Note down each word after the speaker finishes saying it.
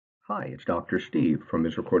Hi, it's Dr. Steve from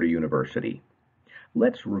Misericordia University.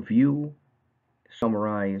 Let's review,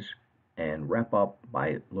 summarize, and wrap up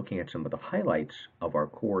by looking at some of the highlights of our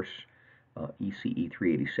course,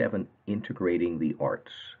 ECE387, Integrating the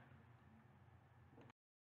Arts.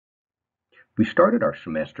 We started our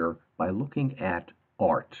semester by looking at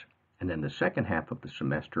art, and then the second half of the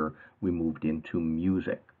semester we moved into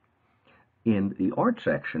music. In the art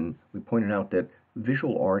section, we pointed out that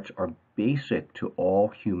visual arts are basic to all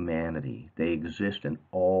humanity. They exist in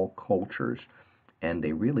all cultures, and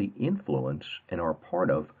they really influence and are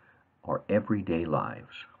part of our everyday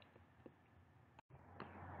lives.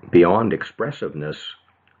 Beyond expressiveness,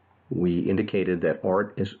 we indicated that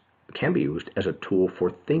art can be used as a tool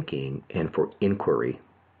for thinking and for inquiry.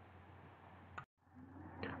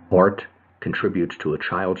 Art contributes to a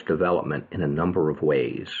child's development in a number of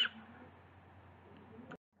ways.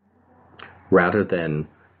 Rather than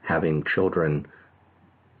having children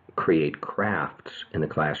create crafts in the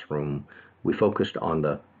classroom, we focused on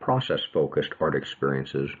the process-focused art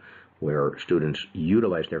experiences where students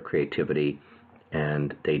utilize their creativity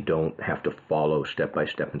and they don't have to follow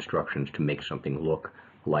step-by-step instructions to make something look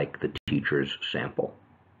like the teacher's sample.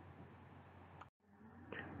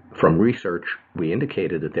 From research, we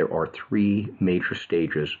indicated that there are three major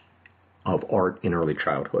stages of art in early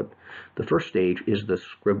childhood. The first stage is the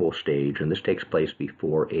scribble stage, and this takes place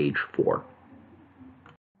before age 4.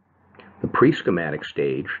 The pre-schematic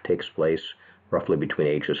stage takes place roughly between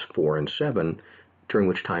ages 4 and 7, during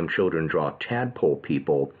which time children draw tadpole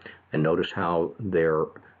people, and notice how their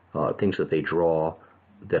things that they draw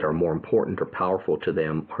that are more important or powerful to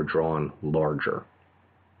them are drawn larger.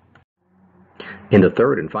 In the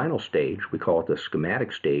third and final stage, we call it the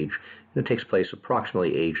schematic stage, and it takes place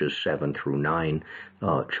approximately ages 7 through 9.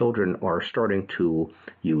 Children are starting to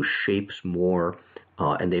use shapes more,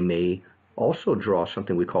 and they may also draw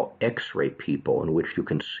something we call X-ray people, in which you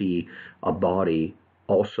can see a body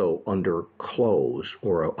also under clothes,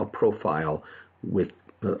 or a profile with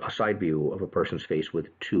a side view of a person's face with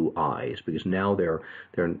 2 eyes, because now they're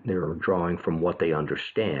drawing from what they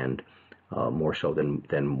understand more so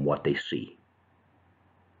than what they see.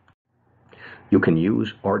 You can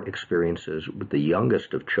use art experiences with the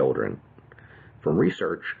youngest of children. From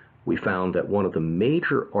research, we found that one of the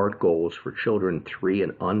major art goals for children 3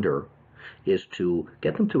 and under is to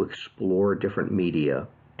get them to explore different media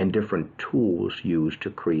and different tools used to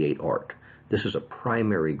create art. This is a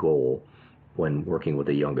primary goal when working with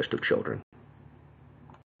the youngest of children.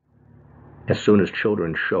 As soon as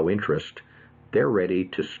children show interest, they're ready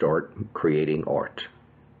to start creating art.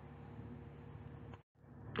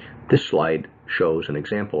 This slide shows an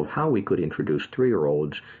example of how we could introduce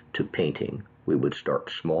 3-year-olds to painting. We would start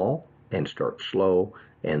small and start slow,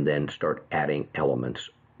 and then start adding elements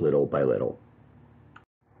little by little.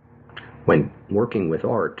 When working with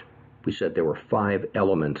art, we said there were 5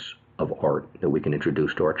 elements of art that we can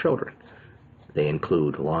introduce to our children. They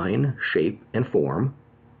include line, shape, and form,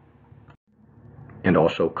 and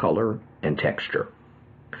also color and texture.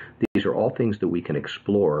 These are all things that we can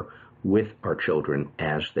explore with our children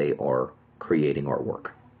as they are creating artwork.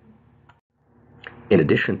 In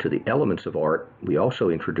addition to the elements of art, we also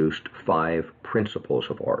introduced 5 principles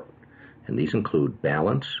of art, and these include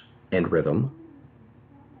balance and rhythm,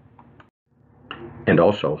 and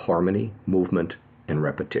also harmony, movement, and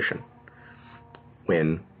repetition.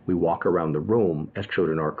 When we walk around the room as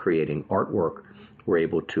children are creating artwork, we're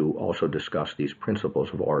able to also discuss these principles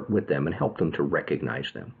of art with them and help them to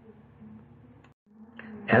recognize them.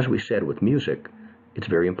 As we said with music, it's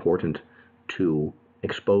very important to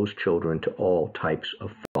expose children to all types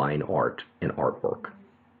of fine art and artwork.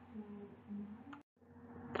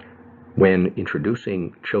 When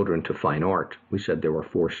introducing children to fine art, we said there were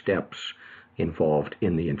 4 steps involved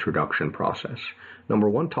in the introduction process. Number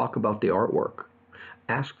 1, talk about the artwork.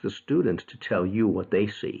 Ask the students to tell you what they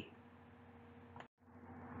see.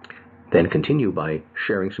 Then continue by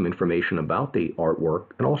sharing some information about the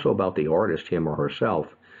artwork and also about the artist, him or herself,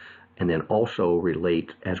 and then also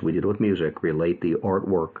relate, as we did with music, relate the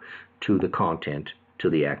artwork to the content, to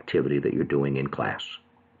the activity that you're doing in class.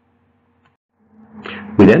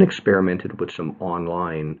 We then experimented with some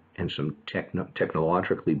online and some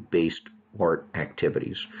technologically based art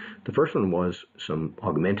activities. The first one was some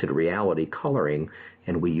augmented reality coloring,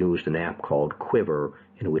 and we used an app called Quiver,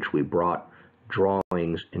 in which we brought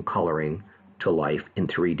drawings and coloring to life in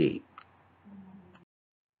 3D.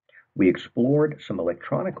 We explored some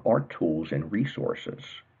electronic art tools and resources.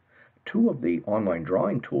 2 of the online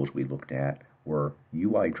drawing tools we looked at were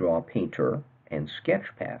UI Draw Painter and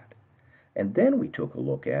Sketchpad. And then we took a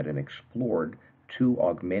look at and explored 2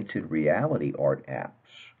 augmented reality art apps.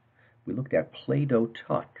 we looked at Play-Doh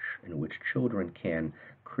Touch, in which children can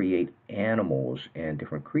create animals and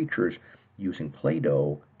different creatures using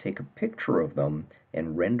Play-Doh, take a picture of them,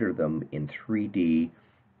 and render them in 3D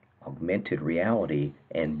augmented reality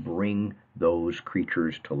and bring those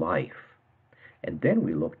creatures to life. And then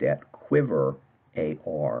we looked at Quiver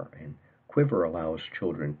AR, and Quiver allows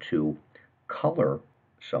children to color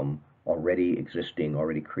some already existing,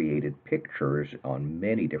 already created pictures on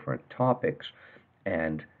many different topics,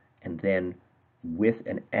 and then with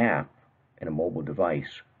an app and a mobile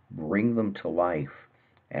device, bring them to life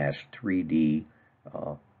as 3D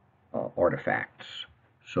artifacts.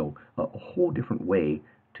 So a whole different way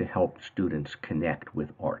to help students connect with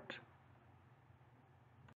art.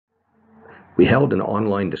 We held an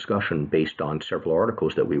online discussion based on several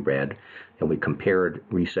articles that we read, and we compared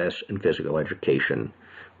recess and physical education.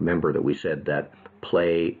 Remember that we said that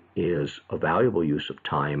play is a valuable use of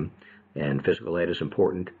time, and physical ed is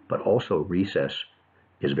important, but also recess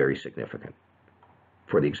is very significant.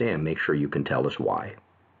 For the exam, make sure you can tell us why.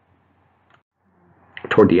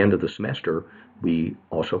 Toward the end of the semester, we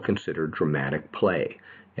also considered dramatic play,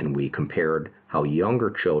 and we compared how younger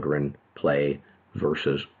children play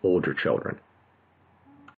versus older children.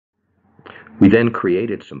 We then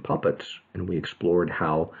created some puppets, and we explored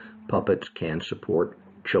how puppets can support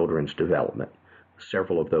children's development.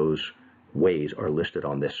 Several of those ways are listed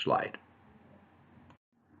on this slide.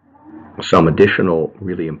 Some additional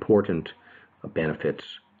really important benefits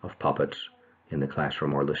of puppets in the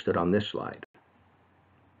classroom are listed on this slide.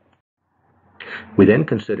 We then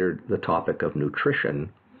considered the topic of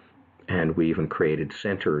nutrition, and we even created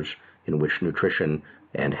centers in which nutrition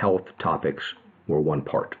and health topics were one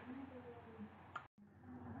part.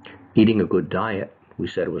 Eating a good diet, we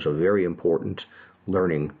said, was a very important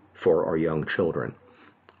learning for our young children.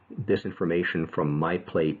 This information from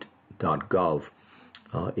myplate.gov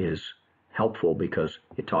is helpful because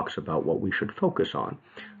it talks about what we should focus on.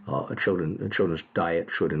 A children's diet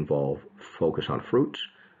should involve focus on fruits,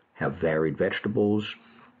 have varied vegetables,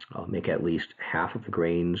 make at least half of the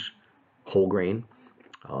grains whole grain,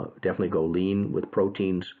 definitely go lean with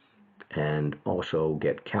proteins, and also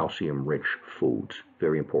get calcium-rich foods,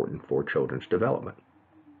 very important for children's development.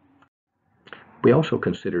 We also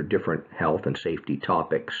considered different health and safety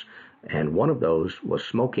topics, and one of those was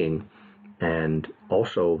smoking and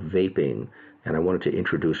also vaping. And I wanted to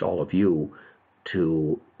introduce all of you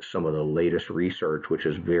to some of the latest research, which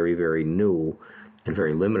is very, very new and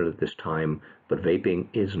very limited at this time, but vaping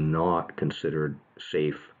is not considered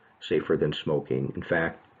safer than smoking. In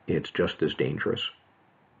fact, it's just as dangerous.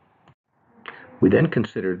 We then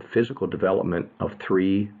considered physical development of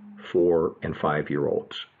 3, 4, and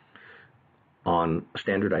 5-year-olds. On a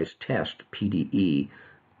standardized test, PDE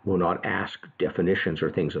will not ask definitions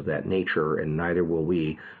or things of that nature, and neither will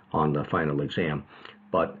we on the final exam.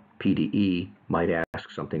 But PDE might ask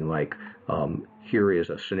something like, here is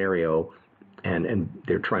a scenario, and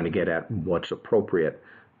they're trying to get at what's appropriate.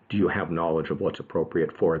 Do you have knowledge of what's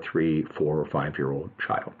appropriate for a 3, 4, or 5-year-old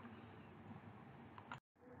child?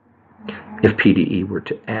 If PDE were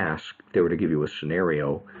to ask, they were to give you a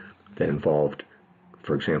scenario that involved,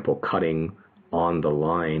 for example, cutting on the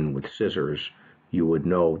line with scissors, you would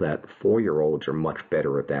know that 4-year-olds are much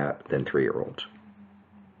better at that than 3-year-olds.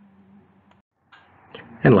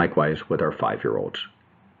 And likewise with our 5-year-olds.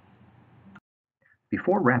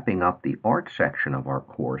 Before wrapping up the art section of our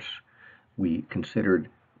course, we considered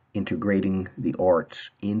integrating the arts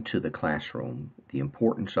into the classroom, the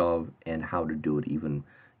importance of and how to do it even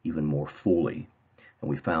more fully. And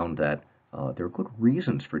we found that there are good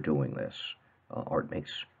reasons for doing this. Art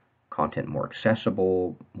makes content more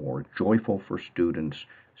accessible, more joyful for students.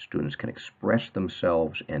 Students can express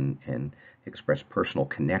themselves and express personal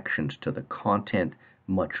connections to the content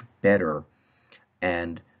much better,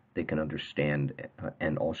 and they can understand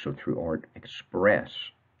and also through art express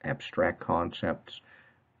abstract concepts.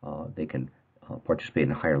 They can participate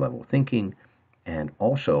in a higher level of thinking and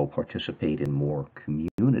also participate in more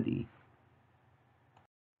community.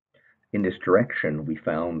 In this direction, we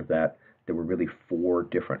found that there were really 4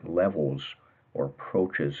 different levels or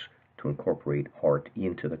approaches to incorporate art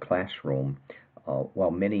into the classroom.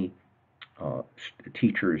 While many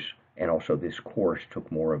teachers and also this course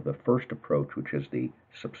took more of the first approach, which is the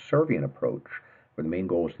subservient approach, where the main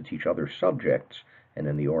goal is to teach other subjects and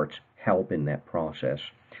then the arts help in that process.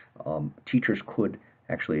 Teachers could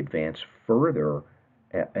actually advance further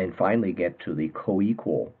and finally get to the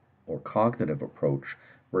co-equal or cognitive approach,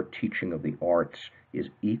 where teaching of the arts is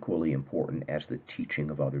equally important as the teaching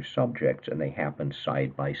of other subjects, and they happen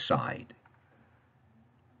side by side.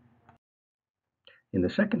 In the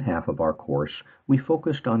second half of our course, we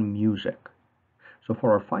focused on music. So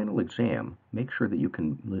for our final exam, make sure that you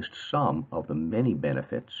can list some of the many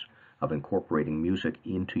benefits of incorporating music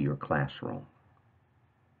into your classroom.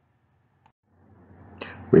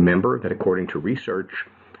 Remember that according to research,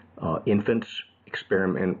 infants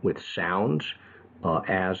experiment with sounds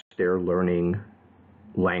as they're learning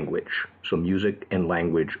language. So music and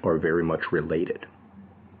language are very much related.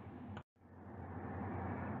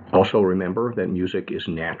 Also remember that music is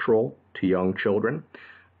natural to young children,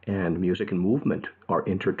 and music and movement are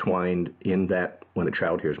intertwined in that when a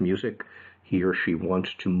child hears music, he or she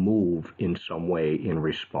wants to move in some way in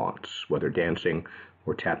response, whether dancing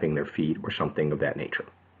or tapping their feet or something of that nature.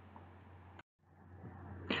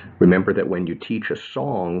 Remember that when you teach a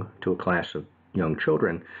song to a class of young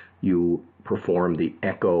children, you perform the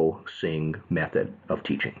echo-sing method of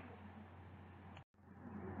teaching.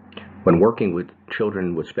 When working with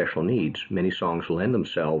children with special needs, many songs lend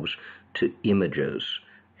themselves to images,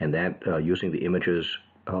 and that using the images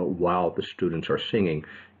while the students are singing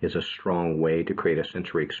is a strong way to create a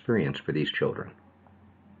sensory experience for these children.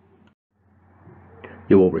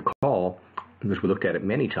 You will recall, because we looked at it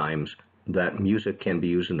many times, that music can be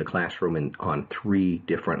used in the classroom on 3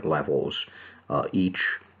 different levels. Each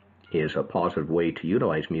is a positive way to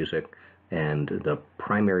utilize music, and the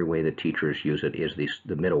primary way that teachers use it is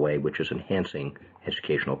the middle way, which is enhancing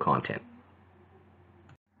educational content.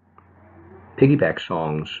 Piggyback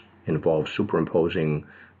songs involve superimposing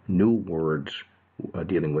new words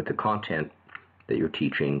dealing with the content that you're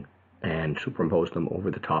teaching and superimpose them over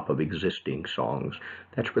the top of existing songs.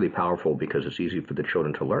 That's really powerful because it's easy for the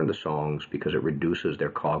children to learn the songs because it reduces their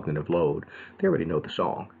cognitive load. They already know the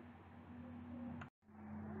song.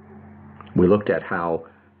 We looked at how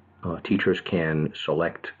teachers can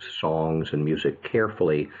select songs and music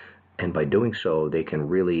carefully, and by doing so, they can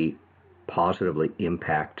really positively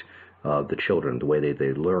impact the children, the way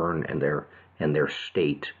they learn and their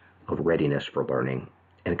state of readiness for learning,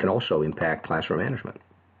 and it can also impact classroom management.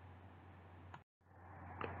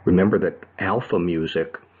 Remember that alpha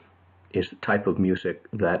music is the type of music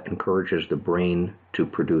that encourages the brain to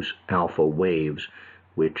produce alpha waves,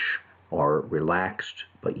 which are relaxed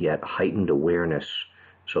but yet heightened awareness.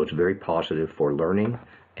 So it's very positive for learning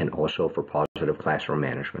and also for positive classroom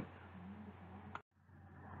management.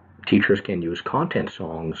 Teachers can use content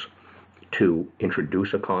songs to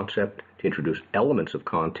introduce a concept, to introduce elements of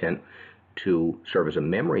content, to serve as a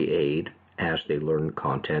memory aid as they learn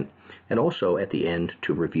content, and also at the end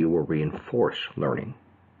to review or reinforce learning.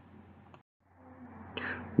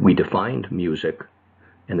 We defined music,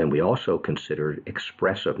 and then we also considered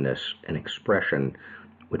expressiveness and expression,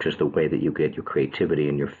 which is the way that you get your creativity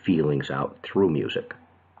and your feelings out through music.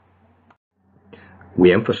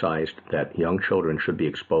 We emphasized that young children should be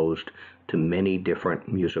exposed to many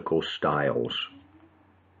different musical styles.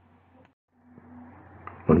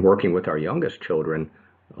 When working with our youngest children,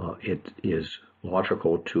 it is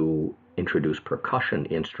logical to introduce percussion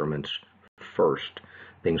instruments first,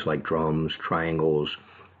 things like drums, triangles,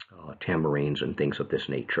 tambourines, and things of this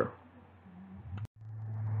nature.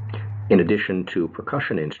 In addition to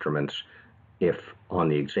percussion instruments, if on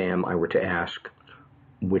the exam I were to ask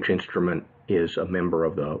which instrument is a member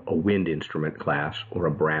of a wind instrument class or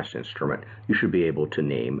a brass instrument, you should be able to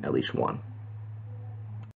name at least one.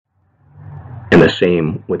 And the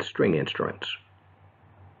same with string instruments.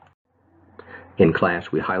 In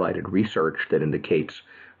class, we highlighted research that indicates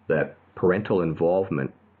that parental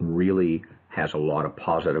involvement really has a lot of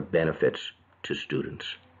positive benefits to students.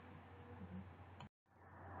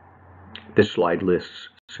 This slide lists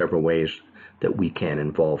several ways that we can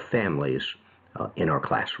involve families in our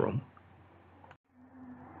classroom.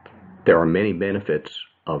 There are many benefits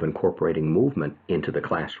of incorporating movement into the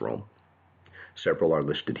classroom. Several are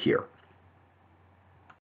listed here.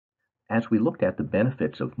 As we looked at the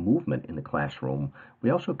benefits of movement in the classroom, we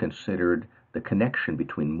also considered the connection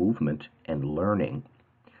between movement and learning.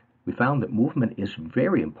 We found that movement is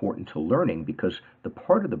very important to learning because the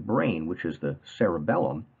part of the brain, which is the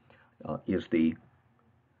cerebellum, is the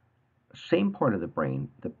same part of the brain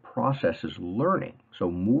that processes learning.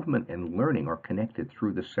 So movement and learning are connected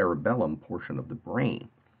through the cerebellum portion of the brain.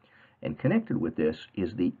 And connected with this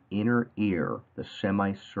is the inner ear, the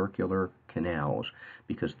semicircular canals,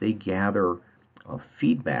 because they gather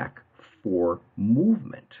feedback for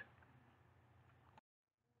movement.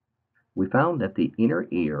 We found that the inner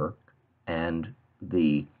ear and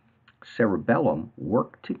the cerebellum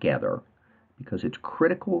work together because it's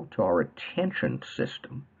critical to our attention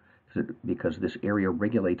system, because this area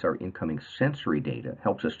regulates our incoming sensory data,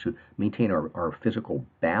 helps us to maintain our physical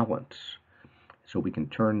balance. So we can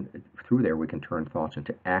turn through there, we can turn thoughts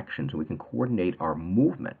into actions, and we can coordinate our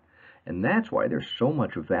movement. And that's why there's so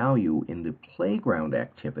much value in the playground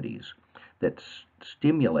activities that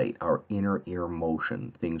stimulate our inner ear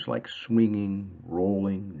motion. Things like swinging,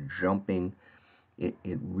 rolling, jumping. It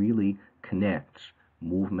really connects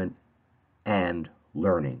movement and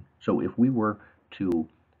learning. So if we were to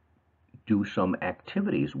do some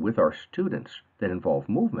activities with our students that involve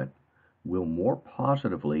movement, will more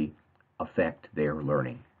positively affect their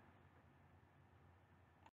learning.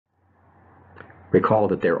 Recall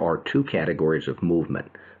that there are two categories of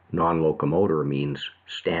movement. Non-locomotor means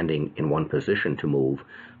standing in one position to move,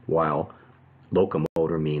 while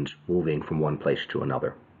locomotor means moving from one place to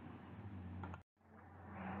another.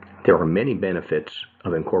 There are many benefits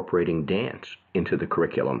of incorporating dance into the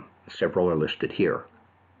curriculum. Several are listed here.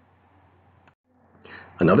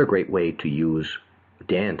 Another great way to use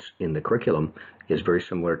dance in the curriculum is very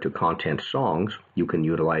similar to content songs. You can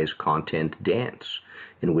utilize content dance,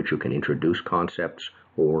 in which you can introduce concepts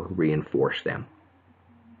or reinforce them.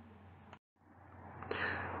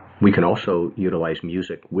 We can also utilize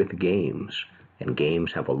music with games, and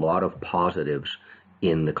games have a lot of positives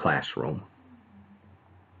in the classroom.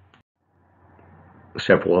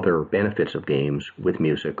 Several other benefits of games with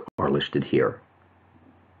music are listed here.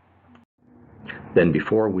 Then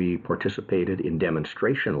before we participated in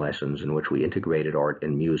demonstration lessons in which we integrated art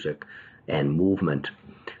and music and movement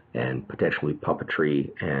and potentially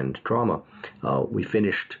puppetry and drama, we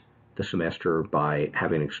finished the semester by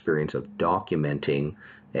having an experience of documenting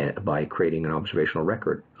by creating an observational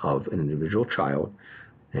record of an individual child.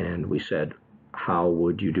 And we said, how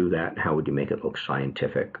would you do that? How would you make it look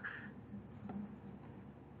scientific?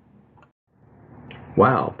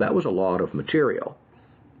 Wow, that was a lot of material,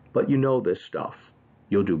 but you know this stuff.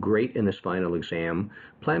 You'll do great in this final exam.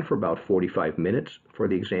 Plan for about 45 minutes for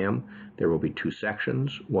the exam. There will be two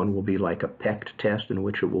sections. One will be like a PECT test, in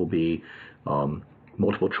which it will be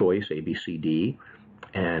multiple choice, A, B, C, D,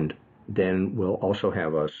 and then we'll also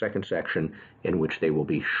have a second section in which they will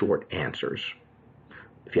be short answers.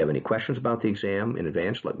 If you have any questions about the exam in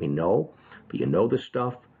advance, let me know. But you know this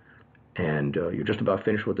stuff, and you're just about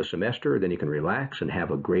finished with the semester. Then you can relax and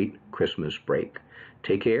have a great Christmas break.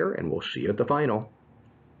 Take care, and we'll see you at the final.